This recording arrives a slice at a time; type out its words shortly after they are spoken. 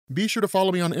be sure to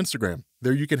follow me on Instagram.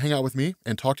 There you can hang out with me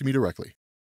and talk to me directly.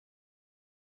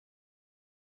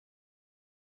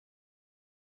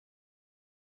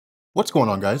 What's going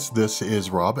on, guys? This is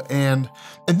Rob, and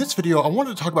in this video, I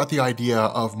wanted to talk about the idea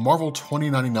of Marvel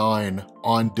 2099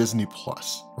 on Disney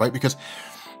Plus, right? Because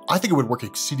I think it would work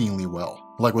exceedingly well,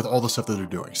 like with all the stuff that they're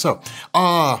doing. So,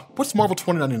 what's Marvel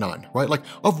 2099, right? Like,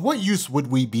 of what use would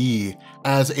we be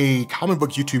as a comic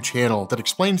book YouTube channel that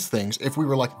explains things if we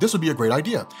were like, this would be a great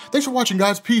idea. Thanks for watching,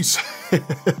 guys, peace.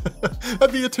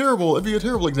 That'd be a terrible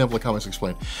example of Comics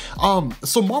Explained.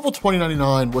 So Marvel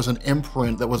 2099 was an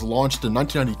imprint that was launched in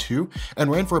 1992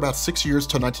 and ran for about 6 years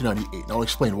till 1998. And I'll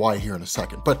explain why here in a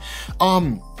second. But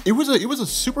it was a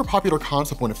super popular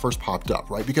concept when it first popped up,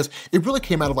 right? Because it really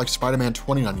came out of like Spider-Man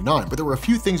 2099, but there were a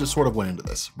few things that sort of went into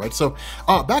this, right? So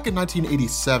back in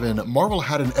 1987, Marvel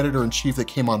had an editor-in-chief that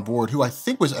came on board who I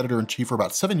think was editor-in-chief for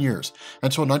about 7 years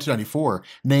until 1994,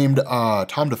 named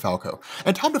Tom DeFalco.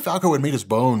 And Tom DeFalco had made his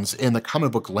bones in the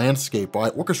comic book landscape by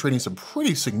orchestrating some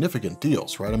pretty significant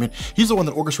deals, right? I mean, he's the one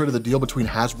that orchestrated the deal between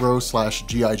Hasbro /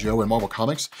 G.I. Joe and Marvel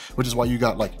Comics, which is why you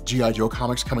got like G.I. Joe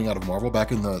comics coming out of Marvel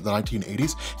back in the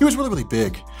 1980s. He was really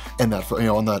big in that,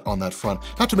 on that front.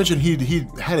 Not to mention he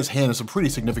had his hand in some pretty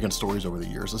significant stories over the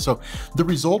years. And so the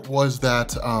result was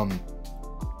that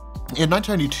in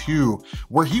 1992,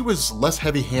 where he was less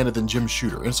heavy-handed than Jim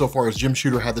Shooter, insofar as Jim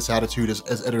Shooter had this attitude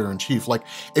as editor-in-chief, like,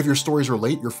 if your stories are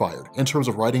late, you're fired, in terms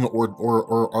of writing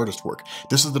or artist work.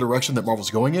 This is the direction that Marvel's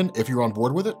going in. If you're on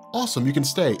board with it, awesome, you can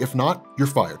stay. If not, you're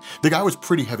fired. The guy was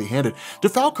pretty heavy-handed.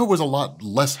 DeFalco was a lot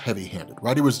less heavy-handed,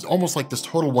 right? It was almost like this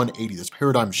total 180, this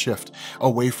paradigm shift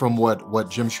away from what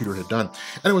Jim Shooter had done.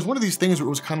 And it was one of these things where it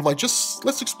was kind of like, just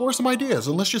let's explore some ideas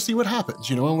and let's just see what happens,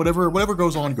 you know, and whatever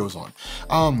goes on, goes on.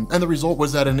 And the result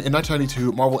was that in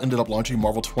 1992, Marvel ended up launching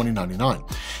Marvel 2099.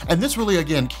 And this really,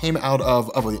 again, came out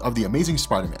of the Amazing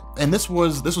Spider-Man. And this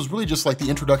was really just like the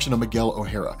introduction of Miguel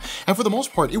O'Hara. And for the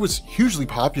most part, it was hugely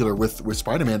popular with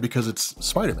Spider-Man because it's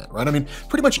Spider-Man, right? I mean,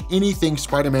 pretty much anything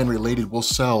Spider-Man related will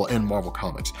sell in Marvel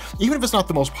Comics. Even if it's not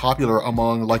the most popular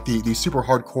among like the super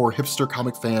hardcore hipster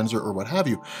comic fans or what have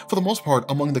you, for the most part,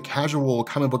 among the casual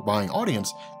comic book buying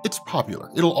audience, it's popular.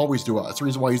 It'll always do well. That's the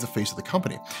reason why he's the face of the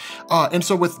company. And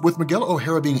so with Miguel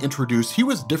O'Hara being introduced, he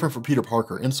was different from Peter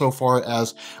Parker insofar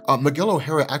as Miguel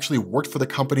O'Hara actually worked for the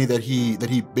company that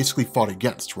he basically fought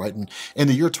against, right? And in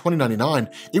the year 2099,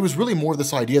 it was really more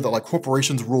this idea that like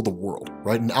corporations rule the world,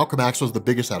 right? And Alchemax was the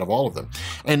biggest out of all of them.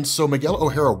 And so Miguel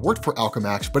O'Hara worked for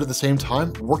Alchemax, but at the same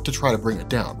time worked to try to bring it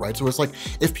down, right? So it's like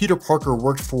if Peter Parker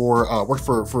worked for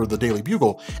the Daily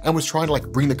Bugle and was trying to like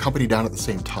bring the company down at the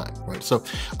same time, right? So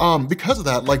because of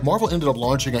that, like Marvel ended up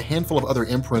launching a handful of other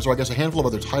imprints, or I guess a handful of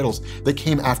other titles that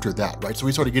came after that, right? So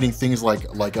we started getting things like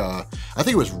I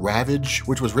think it was Ravage,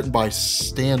 which was written by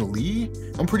Stan Lee,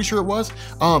 I'm pretty sure it was.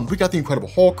 We got the Incredible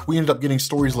Hulk. We ended up getting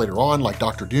stories later on like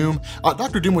Doctor Doom.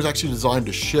 Doctor Doom was actually designed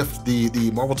to shift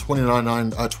the Marvel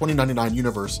 2099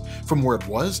 universe from where it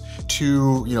was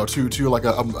to, you know, to like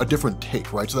a different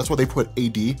take, right? So that's why they put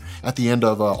AD at the end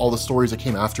of all the stories that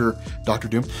came after Doctor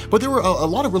Doom. But there were a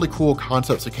lot of really cool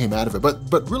concepts that came out of it.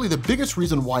 But really the biggest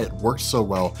reason why it worked so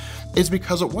well is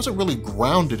because it wasn't really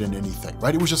grounded in anything,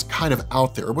 right? It was just kind of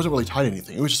out there. It wasn't really tied to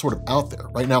anything. It was just sort of out there,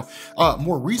 right? Now,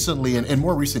 more recently, in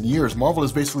more recent years, Marvel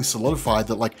has basically solidified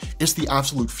that like it's the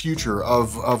absolute future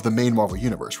of the main Marvel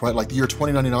universe, right? Like the year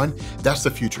 2099, that's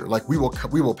the future. Like we will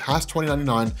pass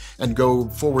 2099 and go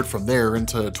forward from there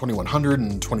into 2100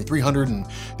 and 2300 and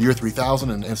the year 3000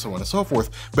 and so on and so forth.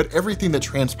 But everything that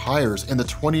transpires in the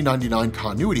 2099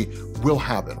 continuity will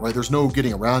happen, right? There's no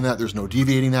getting around that. There's no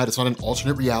deviating that. It's not an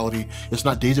alternate reality. It's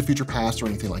not Days of Future Past or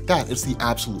anything like that. It's the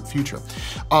absolute future.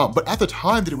 But at the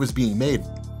time that it was being made,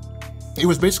 it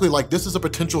was basically like, this is a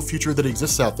potential future that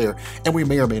exists out there and we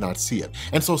may or may not see it.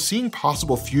 And so seeing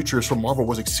possible futures from Marvel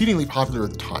was exceedingly popular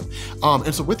at the time.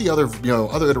 And so with the other,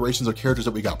 other iterations of characters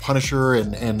that we got, Punisher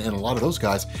and a lot of those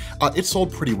guys, it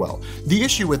sold pretty well. The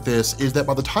issue with this is that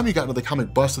by the time you got into the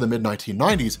comic bust of the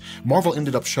mid-1990s, Marvel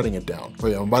ended up shutting it down. Or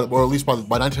at least by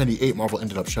 1998, Marvel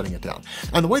ended up shutting it down.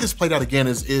 And the way this played out again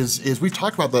is we've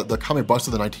talked about the comic bust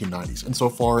of the 1990s,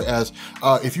 insofar as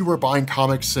if you were buying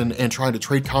comics and trying to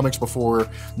trade comics before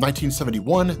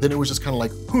 1971, then it was just kind of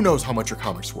like, who knows how much your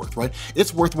comic's worth, right?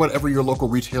 It's worth whatever your local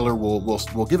retailer will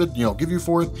give it, give you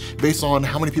for it based on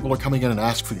how many people are coming in and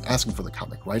asking for the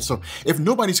comic, right? So if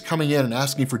nobody's coming in and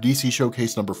asking for DC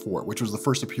Showcase #4, which was the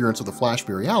first appearance of the Flash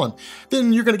Barry Allen,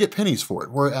 then you're going to get pennies for it.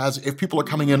 Whereas if people are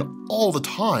coming in all the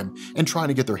time and trying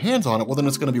to get their hands on it, well, then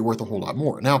it's going to be worth a whole lot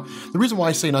more. Now, the reason why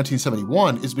I say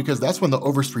 1971 is because that's when the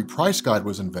Overstreet Price Guide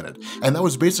was invented. And that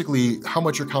was basically how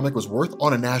much your comic was worth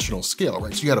on a national scale,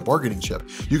 right? So you had a bargaining chip.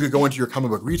 You could go into your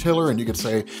comic book retailer and you could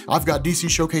say, I've got DC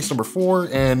Showcase number 4,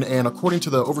 and according to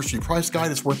the Overstreet price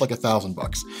guide, it's worth like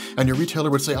 $1,000. And your retailer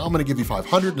would say, I'm gonna give you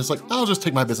 500, and it's like, I'll just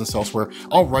take my business elsewhere.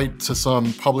 I'll write to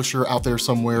some publisher out there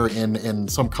somewhere in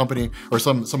some company or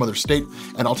some other state,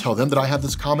 and I'll tell them that I have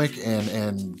this comic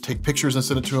and take pictures and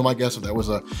send it to them, I guess, if that was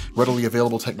a readily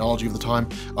available technology of the time.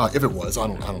 If it was, I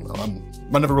don't know.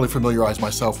 I never really familiarized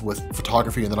myself with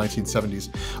photography in the 1970s.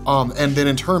 And then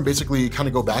in turn, basically kind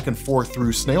of go back and forth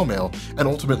through snail mail and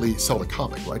ultimately sell the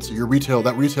comic, right? So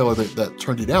that retailer that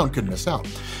turned you down could miss out.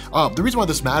 The reason why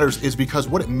this matters is because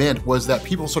what it meant was that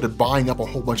people started buying up a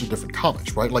whole bunch of different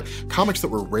comics, right? Like comics that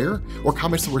were rare or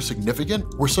comics that were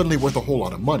significant were suddenly worth a whole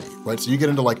lot of money, right? So you get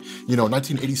into like,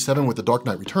 1987 with The Dark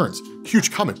Knight Returns,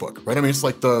 huge comic book, right? I mean, it's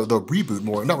like the reboot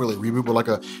more, not really a reboot, but like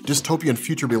a dystopian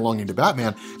future belonging to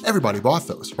Batman. Everybody bought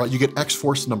those, right? You get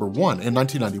X-Force number 1 in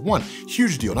 1991,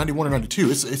 huge deal, 91 or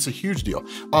 92, it's a huge deal.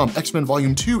 X-Men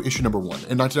Volume 2, issue number 1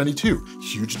 in 1992,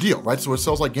 huge deal, right? So it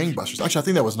sells like gangbusters. Actually, I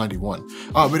think that was 91.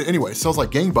 But anyway, it sells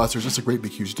like gangbusters. It's a great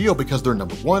big huge deal because they're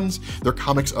number 1s, they're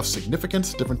comics of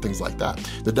significance, different things like that.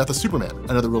 The Death of Superman,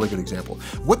 another really good example.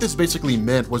 What this basically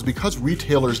meant was because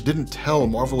retailers didn't tell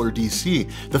Marvel or DC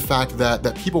the fact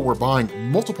that people were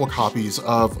buying multiple copies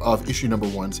of issue number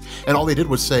 1s, and all they did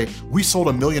was say, we sold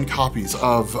 1 million copies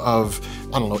of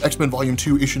I don't know, X-Men Volume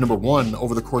 2, issue number 1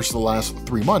 over the course of the last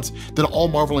 3 months, then all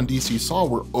Marvel and DC saw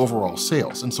were overall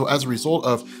sales. And so as a result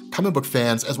of comic book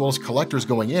fans, as well as collectors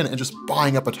going in and just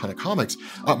buying up a ton of comics,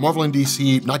 Marvel and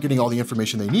DC not getting all the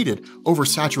information they needed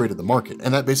oversaturated the market.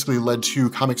 And that basically led to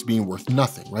comics being worth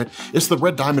nothing, right? It's the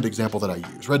Red Diamond example that I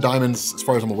use. Red Diamonds, as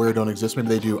far as I'm aware, don't exist. Maybe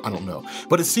they do, I don't know.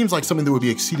 But it seems like something that would be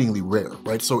exceedingly rare,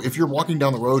 right? So if you're walking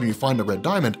down the road and you find a red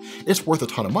diamond, it's worth a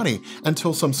ton of money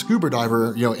until some scuba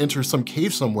diver, enters some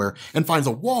cave somewhere and finds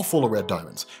a wall full of red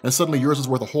diamonds. And suddenly yours is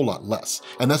worth a whole lot less.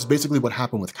 And that's basically what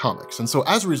happened with comics. And so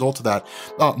as a result of that,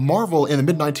 Marvel in the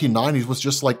mid-1990s was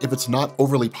just like, if it's not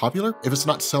overly popular, if it's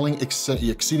not selling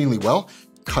exceedingly well,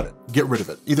 cut it, get rid of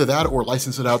it. Either that or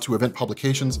license it out to event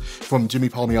publications from Jimmy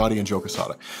Palmiotti and Joe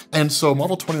Quesada. And so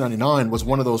Marvel 2099 was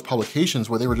one of those publications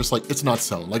where they were just like, it's not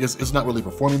selling, like it's not really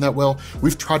performing that well.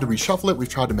 We've tried to reshuffle it, we've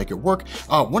tried to make it work.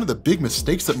 One of the big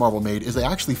mistakes that Marvel made is they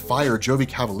actually fired Joey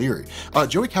Cavalieri.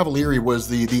 Joey Cavalieri was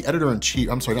the editor-in-chief,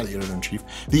 I'm sorry, not the editor-in-chief,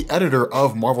 the editor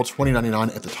of Marvel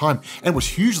 2099 at the time, and was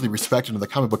hugely respected in the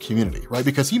comic book community, right?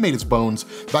 Because he made his bones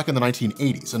back in the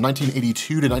 1980s, in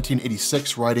 1982 to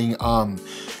 1986, writing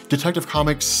Detective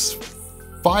Comics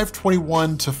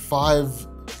 521 to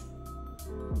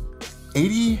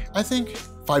 580, I think.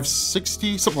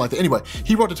 560, something like that. Anyway,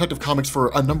 he wrote Detective Comics for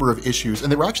a number of issues,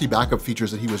 and they were actually backup features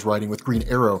that he was writing with Green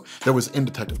Arrow that was in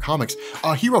Detective Comics.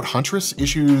 He wrote Huntress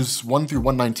issues 1 through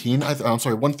 119, I'm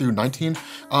sorry, 1 through 19,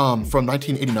 from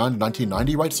 1989 to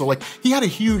 1990, right? So like, he had a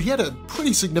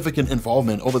pretty significant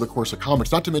involvement over the course of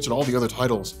comics, not to mention all the other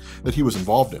titles that he was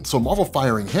involved in. So Marvel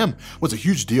firing him was a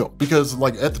huge deal because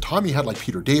like at the time you had like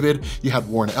Peter David, you had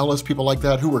Warren Ellis, people like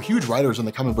that, who were huge writers in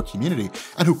the comic book community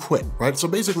and who quit, right? So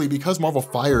basically, because Marvel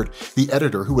fired the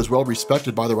editor who was well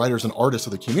respected by the writers and artists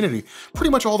of the community,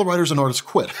 pretty much all the writers and artists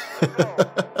quit.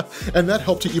 And that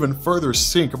helped to even further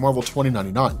sink Marvel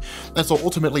 2099. And so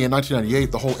ultimately in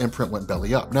 1998, the whole imprint went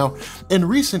belly up. Now, in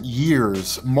recent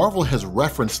years, Marvel has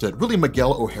referenced it, really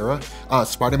Miguel O'Hara,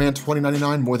 Spider-Man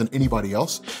 2099 more than anybody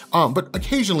else. But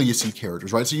occasionally you see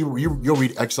characters, right? So you'll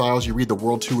read Exiles, you read the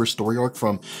World Tour story arc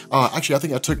from, actually I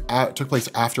think that took place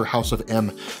after House of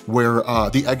M, where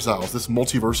the Exiles, this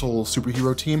multiversal superhero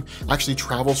team, actually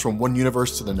travels from one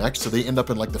universe to the next. So they end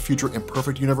up in like the future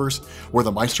imperfect universe where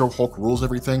the Maestro Hulk rules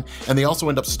everything. And they also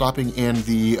end up stopping in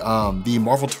the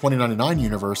Marvel 2099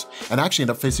 universe and actually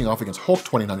end up facing off against Hulk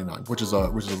 2099, which is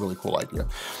a really cool idea.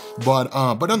 But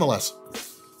nonetheless,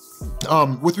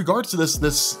 with regards to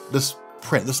this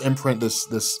imprint,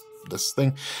 this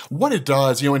thing, what it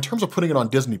does, in terms of putting it on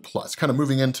Disney Plus, kind of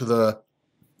moving into the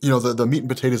meat and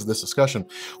potatoes of this discussion,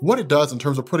 what it does in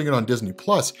terms of putting it on Disney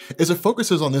Plus is it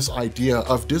focuses on this idea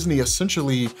of Disney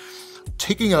essentially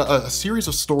taking a series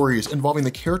of stories involving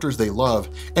the characters they love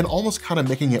and almost kind of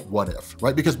making it what if,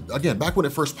 right? Because again, back when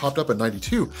it first popped up in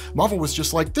 '92, Marvel was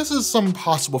just like, this is some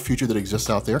possible future that exists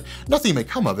out there. Nothing may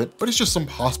come of it, but it's just some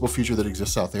possible future that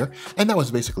exists out there. And that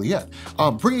was basically it.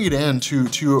 Bringing it in to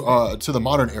the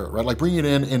modern era, right? Like bringing it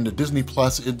into Disney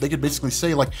Plus, they could basically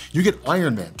say like, you get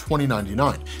Iron Man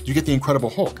 2099, you get the Incredible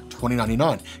Hulk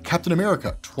 $20.99. Captain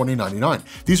America, $20.99.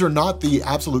 These are not the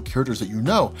absolute characters that you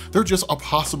know, they're just a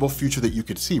possible future that you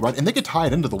could see, right? And they could tie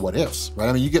it into the what ifs, right?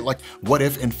 I mean, you get like what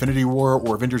if Infinity War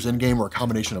or Avengers Endgame or a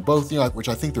combination of both, you know, which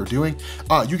I think they're doing.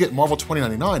 You get Marvel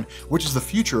 2099, which is the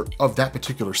future of that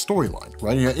particular storyline,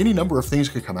 right? You know, any number of things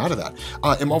could come out of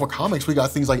that. In Marvel Comics, we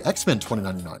got things like X-Men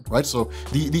 2099, right? So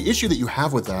the issue that you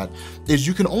have with that is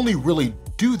you can only really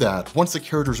do that once the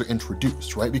characters are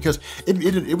introduced, right? Because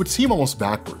it would seem almost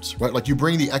backwards, right? Like you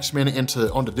bring the X-Men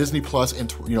onto Disney Plus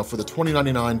and you know, for the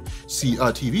 2099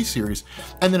 TV series,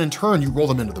 and then in turn you roll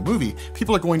them into the movie.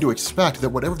 People are going to expect that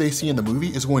whatever they see in the movie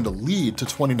is going to lead to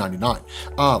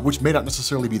 2099, which may not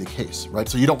necessarily be the case, right?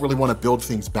 So you don't really want to build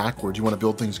things backwards. You want to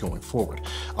build things going forward.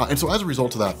 And so as a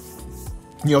result of that,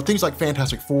 you know, things like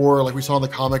Fantastic Four, like we saw in the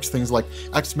comics, things like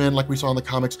X-Men, like we saw in the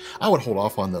comics, I would hold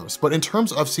off on those. But in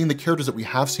terms of seeing the characters that we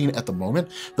have seen at the moment,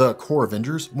 the core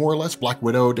Avengers, more or less, Black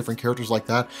Widow, different characters like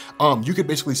that, you could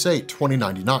basically say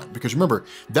 2099, because remember,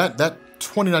 that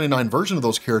 2099 version of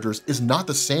those characters is not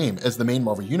the same as the main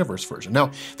Marvel Universe version. Now,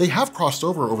 they have crossed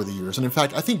over the years, and in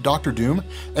fact, I think Dr. Doom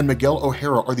and Miguel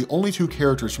O'Hara are the only two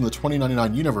characters from the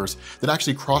 2099 universe that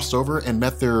actually crossed over and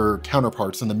met their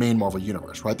counterparts in the main Marvel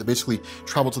Universe, right? That basically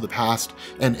traveled to the past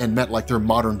and met like their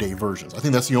modern day versions. I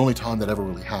think that's the only time that ever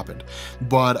really happened.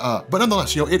 But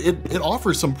nonetheless, you know, it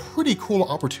offers some pretty cool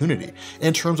opportunity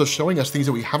in terms of showing us things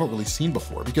that we haven't really seen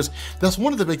before, because that's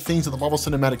one of the big things that the Marvel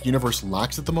Cinematic Universe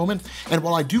lacks at the moment. And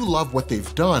while I do love what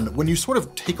they've done, when you sort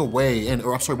of take away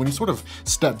when you sort of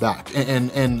step back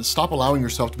and stop allowing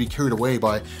yourself to be carried away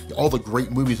by all the great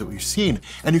movies that we've seen,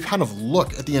 and you kind of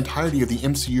look at the entirety of the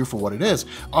MCU for what it is,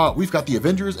 we've got the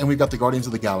Avengers and we've got the Guardians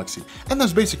of the Galaxy, and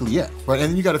that's basically it, right? And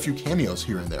then you got a few cameos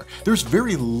here and there. There's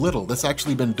very little that's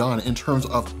actually been done in terms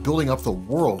of building up the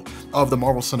world of the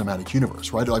Marvel Cinematic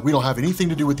Universe, right? Like we don't have anything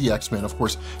to do with the X-Men. Of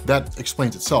course, that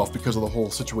explains itself because of the whole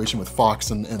situation with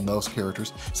Fox and those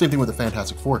characters. Same thing with the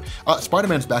Fantastic Four.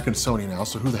 Spider-Man's back in Sony now,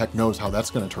 so who the heck knows how that's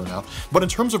going to turn out. But in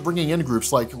terms of bringing in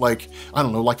groups like I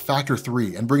don't know, like Factor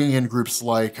 3, and bringing in groups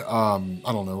like I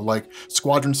don't know, like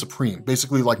Squadron Supreme,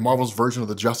 basically like Marvel's version of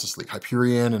the Justice League,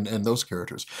 Hyperion and those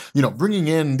characters. You know, bringing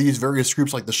in these various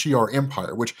groups like the Shi'ar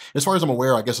Empire, which as far as I'm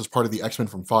aware, I guess is part of the X-Men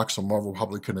from Fox, so Marvel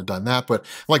probably couldn't have done that, but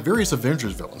like various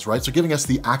Avengers villains, right? So giving us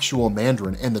the actual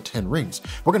Mandarin and the 10 Rings.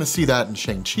 We're going to see that in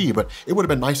Shang-Chi, but it would have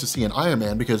been nice to see in Iron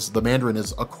Man because the Mandarin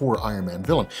is a core Iron Man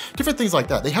villain. Different things like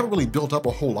that. They haven't really built up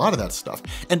a whole lot of that stuff.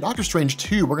 And Doctor Strange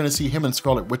 2, we're going to see him and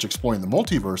Scarlet Witch exploring the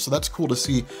multiverse, so that's cool to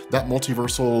see that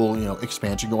multiversal, you know,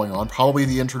 expansion going on. Probably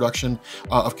the introduction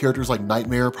of characters like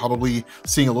Nightmare, probably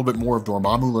seeing a little bit more of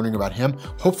Dormammu, learning about him.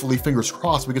 Hopefully, fingers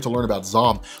crossed, we get to learn about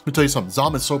Zom. Let me tell you something,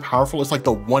 Zom is so powerful, it's like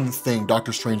the one thing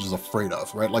Doctor Strange is afraid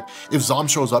of, right? Like, if Zom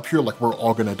shows up here, like, we're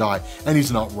all gonna die, and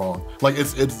he's not wrong. Like,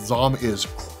 Zom is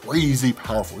crazy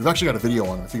powerful. We've actually got a video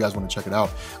on it if you guys want to check it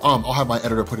out. I'll have my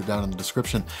editor put it down in the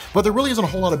description. But there really isn't a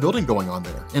whole lot of building going on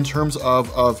there in terms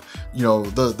of you know,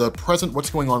 the present, what's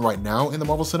going on right now in the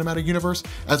Marvel Cinematic Universe,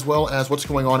 as well as what's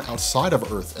going on outside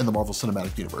of Earth in the Marvel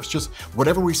Cinematic Universe. Just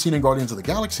whatever we've seen in Guardians of the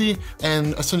Galaxy,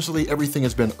 and essentially everything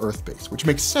has been Earth-based, which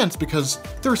makes sense because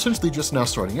they're essentially just now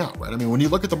starting out, right? I mean, when you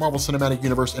look at the Marvel Cinematic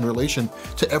Universe in relation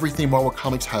to everything Marvel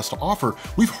Comics has to offer,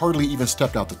 we've hardly even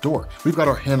stepped out the door. We've got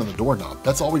our hand on the doorknob.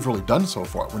 That's all we've really done so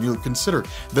far when you consider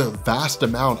the vast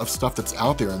amount of stuff that's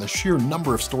out there and the sheer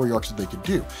number of story arcs that they could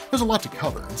do. There's a lot to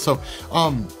cover. And so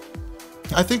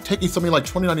I think taking something like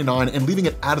 2099 and leaving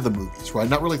it out of the movies, right?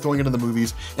 Not really throwing it in the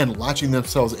movies and latching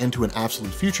themselves into an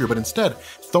absolute future, but instead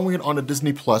throwing it onto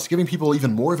Disney Plus, giving people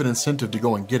even more of an incentive to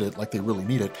go and get it like they really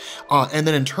need it. And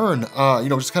then in turn, you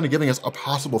know, just kind of giving us a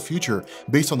possible future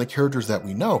based on the characters that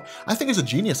we know, I think is a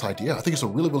genius idea. I think it's a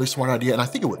really, really smart idea, and I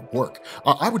think it would work.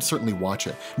 I would certainly watch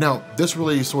it. Now, this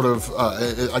really sort of,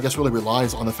 I guess really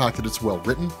relies on the fact that it's well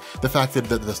written, the fact that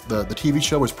the TV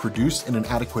show is produced in an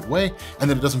adequate way, and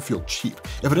that it doesn't feel cheap.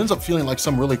 If it ends up feeling like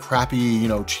some really crappy, you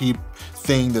know, cheap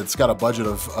thing that's got a budget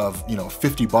of you know,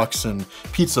 50 bucks and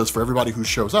pizzas for everybody who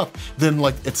shows up, then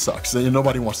like it sucks.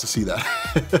 Nobody wants to see that.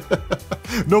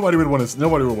 Nobody would want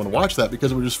to watch that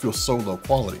because it would just feel so low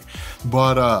quality.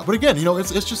 But again, you know,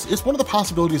 it's one of the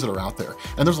possibilities that are out there,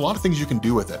 and there's a lot of things you can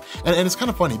do with it. And it's kind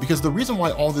of funny because the reason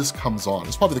why all this comes on,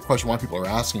 it's probably the question why people are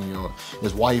asking, you know,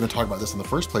 is why even talk about this in the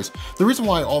first place. The reason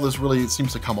why all this really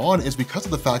seems to come on is because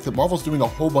of the fact that Marvel's doing a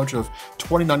whole bunch of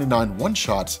 2099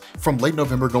 one-shots from late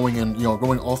November going in,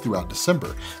 going all throughout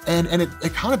December. And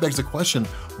it kind of begs the question,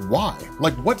 why?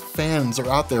 Like, what fans are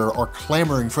out there are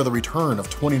clamoring for the return of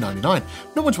 2099?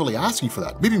 No one's really asking for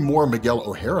that. Maybe more Miguel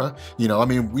O'Hara, I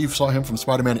mean, we saw him from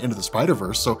Spider-Man Into the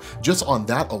Spider-Verse, so just on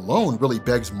that alone really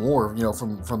begs more,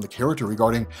 from the character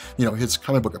regarding, his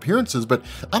comic book appearances, but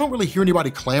I don't really hear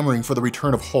anybody clamoring for the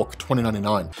return of Hulk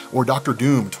 2099, or Doctor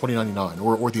Doom 2099,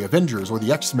 or the Avengers, or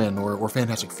the X-Men, or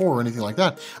Fantastic Four, or anything like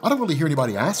that. I don't really hear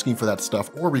anybody asking for that stuff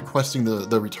or requesting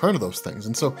the return of those things.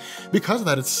 And so because of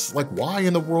that, it's like, why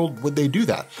in the world would they do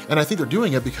that? And I think they're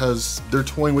doing it because they're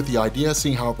toying with the idea,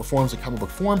 seeing how it performs in comic book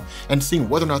form, and seeing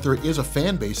whether or not there is a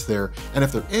fan base there. And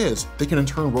if there is, they can in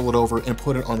turn roll it over and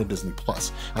put it on a Disney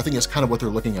Plus. I think it's kind of what they're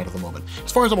looking at the moment.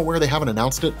 As far as I'm aware, they haven't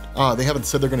announced it. They haven't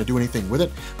said they're going to do anything with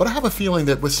it, but I have a feeling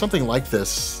that with something like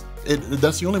this,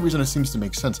 that's the only reason it seems to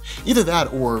make sense. Either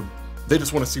that, or they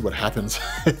just want to see what happens.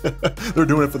 They're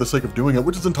doing it for the sake of doing it,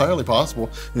 which is entirely possible.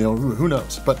 Who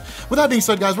knows? But with that being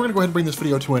said, guys, we're gonna go ahead and bring this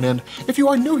video to an end. If you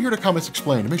are new here to Comics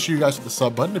Explained, make sure you guys hit the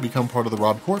sub button to become part of the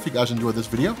Rob Corps. If you guys enjoyed this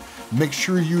video, make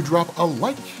sure you drop a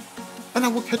like, and I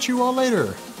will catch you all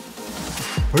later.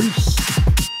 Peace.